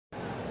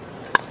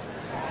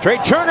Trea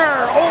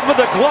Turner over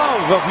the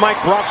glove of Mike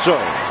Brasso.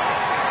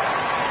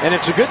 And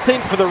it's a good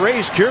thing for the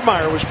Rays.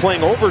 Kiermaier was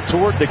playing over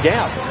toward the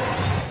gap.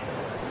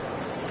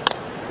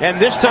 And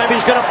this time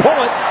he's going to pull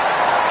it.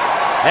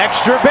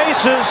 Extra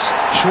bases.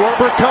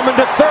 Schwarber coming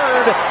to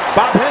third.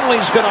 Bob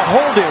Henley's going to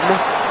hold him.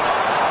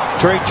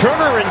 Trea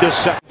Turner into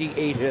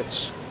 78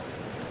 hits.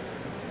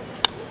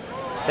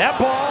 That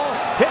ball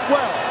hit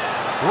well.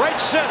 Right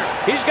center.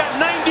 He's got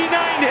 99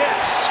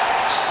 hits.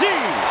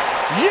 See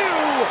you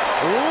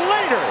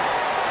later.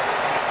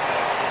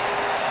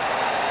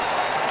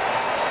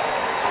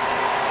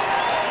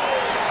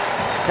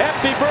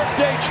 Happy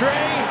birthday,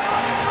 Trey.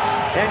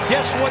 And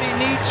guess what he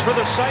needs for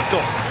the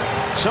cycle?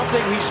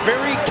 Something he's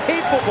very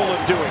capable of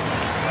doing.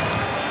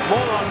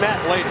 More on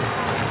that later.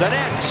 The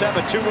Nats have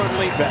a 2-run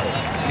lead back.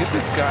 Get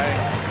this guy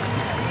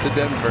to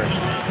Denver.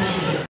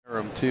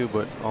 Too,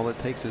 but all it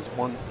takes is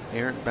one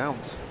errant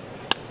bounce.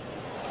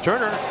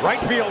 Turner,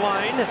 right field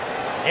line,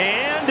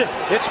 and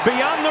it's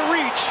beyond the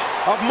reach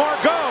of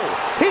Margot.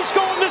 He's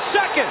going to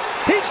second.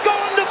 He's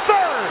going to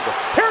third.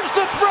 Here's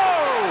the throw.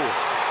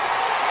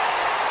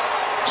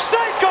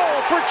 Cycle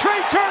for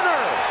Trea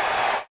Turner.